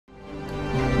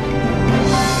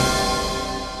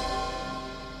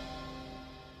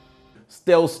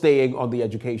still staying on the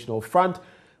educational front.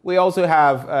 We also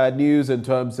have news in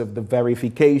terms of the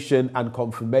verification and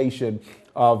confirmation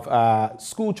of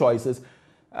school choices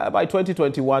by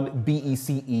 2021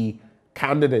 BECE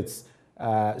candidates.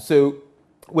 So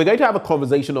we're going to have a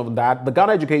conversation on that. The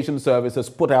Ghana Education Service has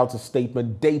put out a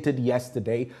statement dated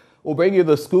yesterday. We'll bring you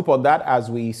the scoop on that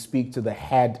as we speak to the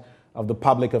head of the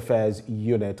Public Affairs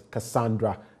Unit,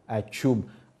 Cassandra Chum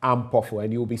Ampofo,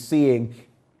 and you'll be seeing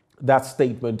that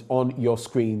statement on your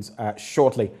screens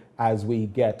shortly as we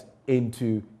get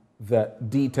into the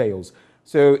details.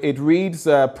 So it reads,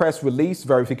 press release,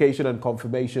 verification and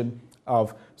confirmation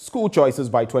of school choices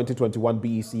by 2021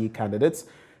 BECE candidates.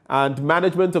 And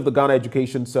management of the Ghana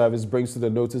Education Service brings to the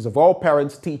notice of all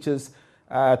parents, teachers,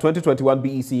 2021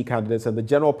 BECE candidates and the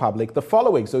general public the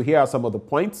following. So here are some of the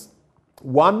points.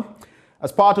 1,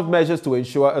 as part of measures to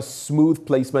ensure a smooth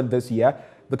placement this year,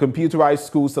 the Computerized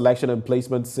School Selection and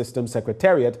Placement System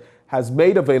Secretariat has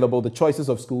made available the choices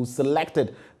of schools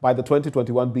selected by the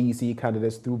 2021 BECE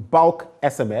candidates through bulk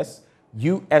SMS,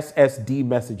 USSD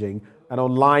messaging, and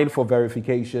online for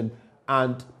verification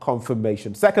and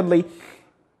confirmation. Secondly,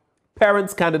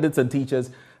 parents, candidates, and teachers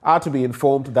are to be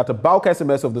informed that a bulk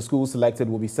SMS of the school selected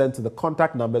will be sent to the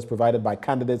contact numbers provided by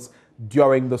candidates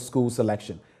during the school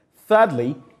selection.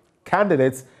 Thirdly,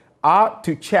 candidates are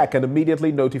to check and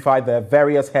immediately notify their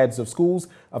various heads of schools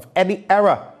of any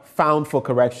error found for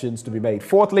corrections to be made.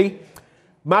 Fourthly,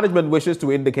 management wishes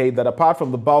to indicate that apart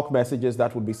from the bulk messages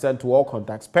that will be sent to all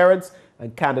contacts, parents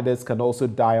and candidates can also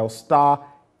dial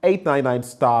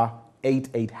 *899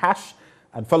 *88#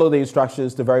 and follow the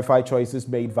instructions to verify choices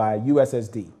made via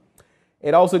USSD.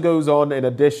 It also goes on, in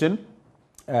addition,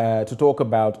 to talk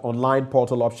about online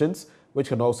portal options, which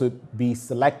can also be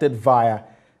selected via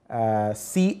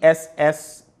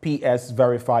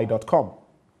csspsverify.com.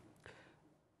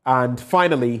 And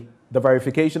finally, the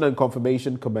verification and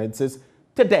confirmation commences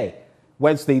today,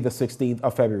 Wednesday, the 16th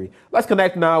of February. Let's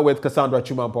connect now with Cassandra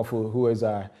Chum Ampofo, who is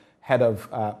head of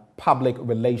public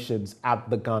relations at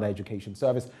the Ghana Education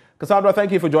Service. Cassandra,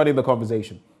 thank you for joining the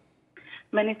conversation.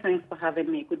 Many thanks for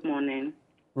having me. Good morning.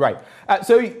 Right.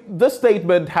 So this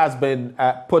statement has been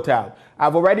put out.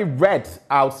 I've already read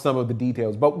out some of the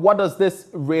details, but what does this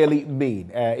really mean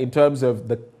in terms of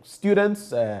the students,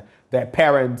 their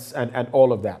parents, and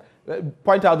all of that?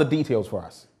 Point out the details for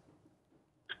us.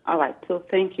 All right. So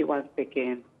thank you once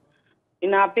again.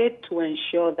 In our bid to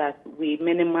ensure that we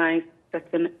minimize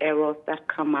certain errors that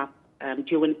come up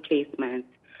during placement,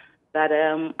 that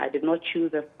I did not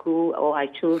choose a school or I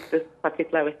chose this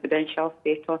particular residential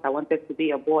status. I wanted to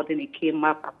be a boarding. It came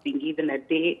up. I've been given a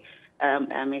day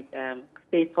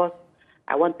status.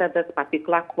 I wanted this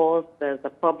particular course. There's a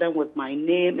problem with my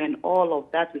name and all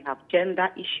of that. We have gender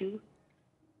issues.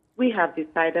 We have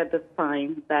decided this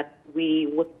time that we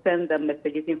would send them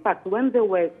messages. In fact, when they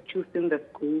were choosing the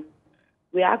schools,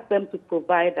 we asked them to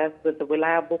provide us with a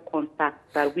reliable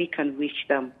contact that we can reach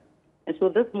them. And so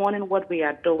this morning what we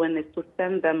are doing is to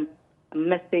send them a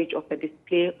message of a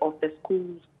display of the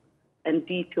schools and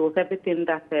details, everything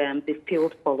that they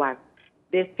filled for us.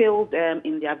 They filled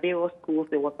in their various schools.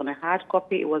 It was on a hard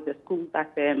copy. It was the school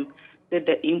that did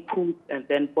the input and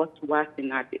then brought to us,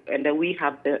 and then we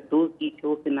have those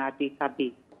details in our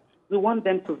database. We want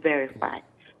them to verify,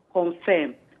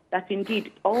 confirm that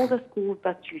indeed all the schools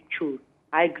that you choose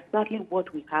are exactly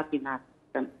what we have in our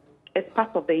system. It's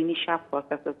part of the initial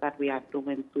processes that we are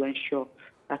doing to ensure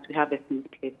that we have a smooth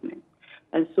placement.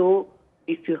 And so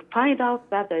if you find out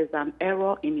that there is an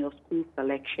error in your school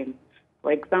selection,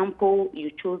 for example, you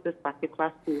chose this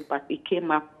particular school, but it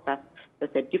came up that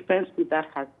there's a different school that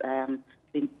has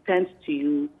been sent to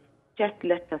you, just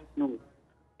let us know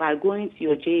by going to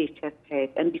your JHS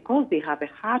head. And because they have a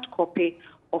hard copy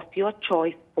of your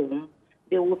choice form,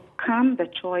 they will scan the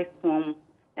choice form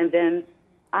and then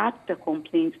add the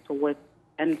complaint to it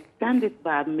and send it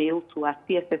by mail to our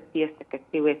CSSPS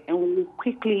secretariat, and we will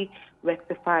quickly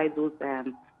rectify those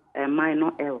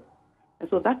minor errors. And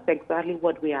so that's exactly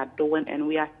what we are doing, and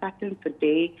we are starting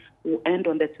today. We'll end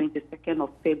on the 22nd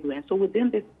of February. And so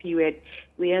within this period,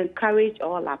 we encourage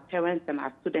all our parents and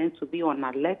our students to be on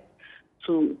alert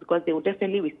because they will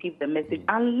definitely receive the message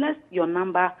unless your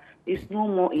number is no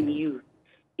more in use.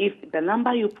 If the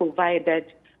number you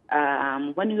provided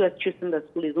when you are choosing the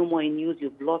school is no more in use,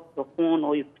 you've lost your phone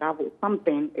or you've traveled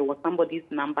something, it was somebody's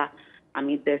number,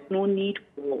 there's no need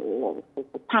for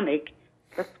panic.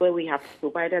 That's where we have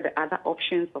provided the other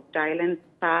options of dialing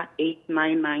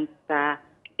 *899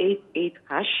 *88#,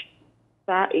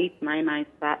 *899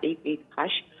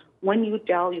 *88#. When you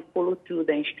dial, you follow through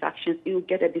the instructions, you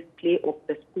get a display of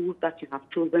the schools that you have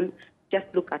chosen. Just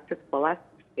look at it for us.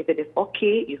 If it is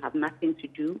okay, you have nothing to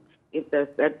do. If there's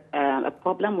a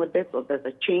problem with this, or there's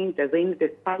a change, there's any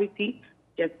disparity,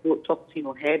 just go talk to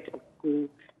your head of school,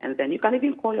 and then you can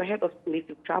even call your head of school if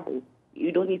you travel.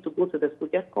 You don't need to go to the school.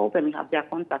 Just call them. You have their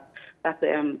contact.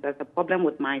 There's a problem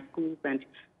with my schools, and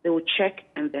they will check,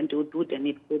 and then they will do the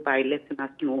needful by letting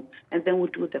us know, and then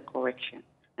we'll do the correction.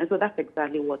 And so that's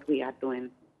exactly what we are doing.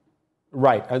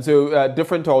 Right. And so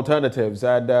different alternatives.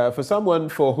 And for someone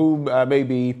for whom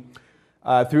maybe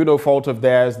through no fault of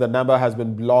theirs, the number has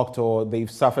been blocked or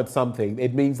they've suffered something,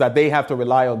 it means that they have to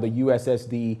rely on the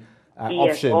USSD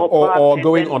option or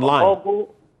going online.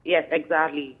 Yes,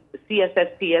 exactly.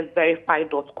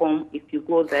 CSSPSverify.com. If you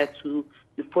go there you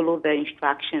follow the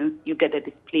instructions, you get a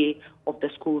display of the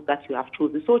schools that you have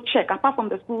chosen. So check, apart from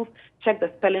the schools, check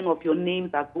the spelling of your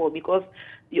names as well, because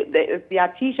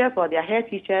their teachers or their head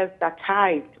teachers that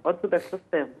typed onto the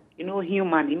system,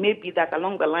 human. It may be that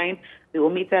along the line they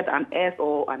omitted an S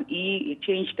or an E, you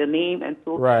changed the name, and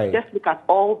so just look at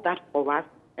all that for us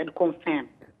and confirm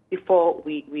before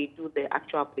we do the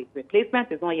actual placement.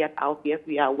 Placement is not yet out. Yes,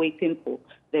 we are waiting for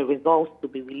the results to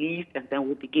be released, and then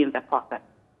we'll begin the process.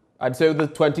 And so the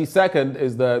 22nd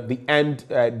is the end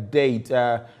date.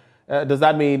 Does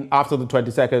that mean after the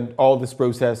 22nd, all this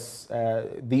process,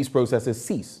 these processes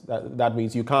cease? That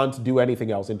means you can't do anything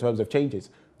else in terms of changes?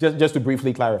 Just to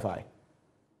briefly clarify.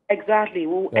 Exactly.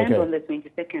 We'll end on the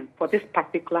 22nd for this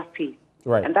particular phase.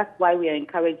 Right. And that's why we are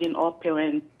encouraging all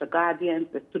parents, the guardians,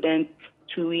 the students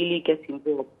to really get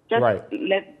involved. Just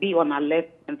let's be on alert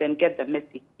and then get the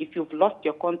message. If you've lost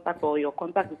your contact or your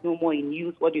contact is no more in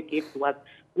use, what you gave to us,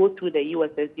 go to the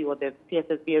USSD or the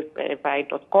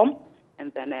CSSPSverify.com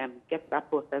and then get that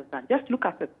process done. Just look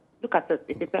at it.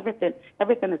 If it's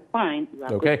everything is fine, you are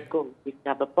good to go. If you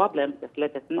have a problem, just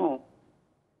let us know.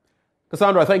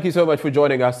 Cassandra, thank you so much for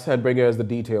joining us and bringing us the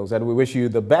details, and we wish you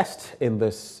the best in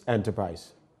this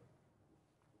enterprise.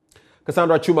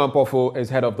 Cassandra Chumampofo is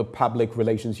head of the Public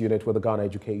Relations Unit with the Ghana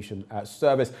Education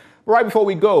Service. Right before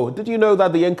we go, did you know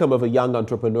that the income of a young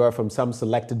entrepreneur from some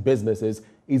selected businesses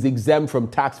is exempt from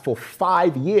tax for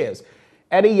 5 years?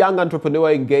 Any young entrepreneur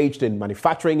engaged in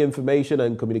manufacturing, information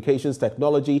and communications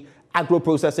technology,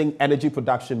 agro-processing, energy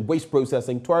production, waste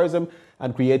processing, tourism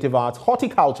and creative arts,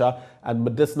 horticulture and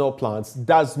medicinal plants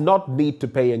does not need to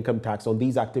pay income tax on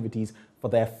these activities for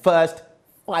their first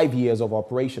 5 years of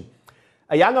operation.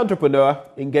 A young entrepreneur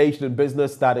engaged in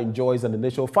business that enjoys an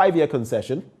initial 5-year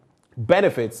concession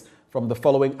benefits from the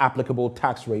following applicable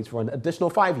tax rates for an additional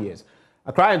 5 years.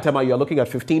 Accra and Tema, you're looking at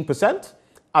 15%.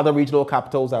 Other regional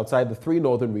capitals outside the 3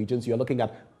 northern regions, you're looking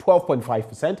at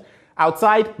 12.5%.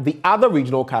 Outside the other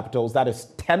regional capitals, that is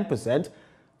 10%.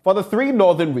 For the 3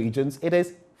 northern regions, it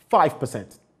is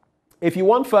 5%. If you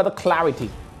want further clarity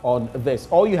on this,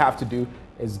 all you have to do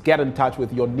is get in touch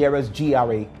with your nearest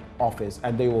GRA office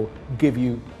and they will give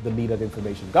you the needed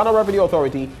information. Ghana Revenue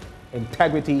Authority,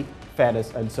 integrity,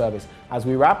 fairness and service. As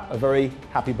we wrap, a very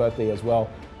happy birthday as well.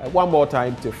 One more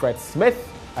time to Fred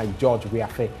Smith and George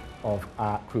Riafe of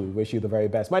our crew. Wish you the very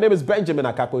best. My name is Benjamin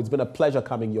Akako. It's been a pleasure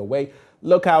coming your way.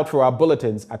 Look out for our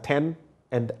bulletins at 10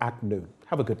 and at noon.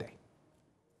 Have a good day.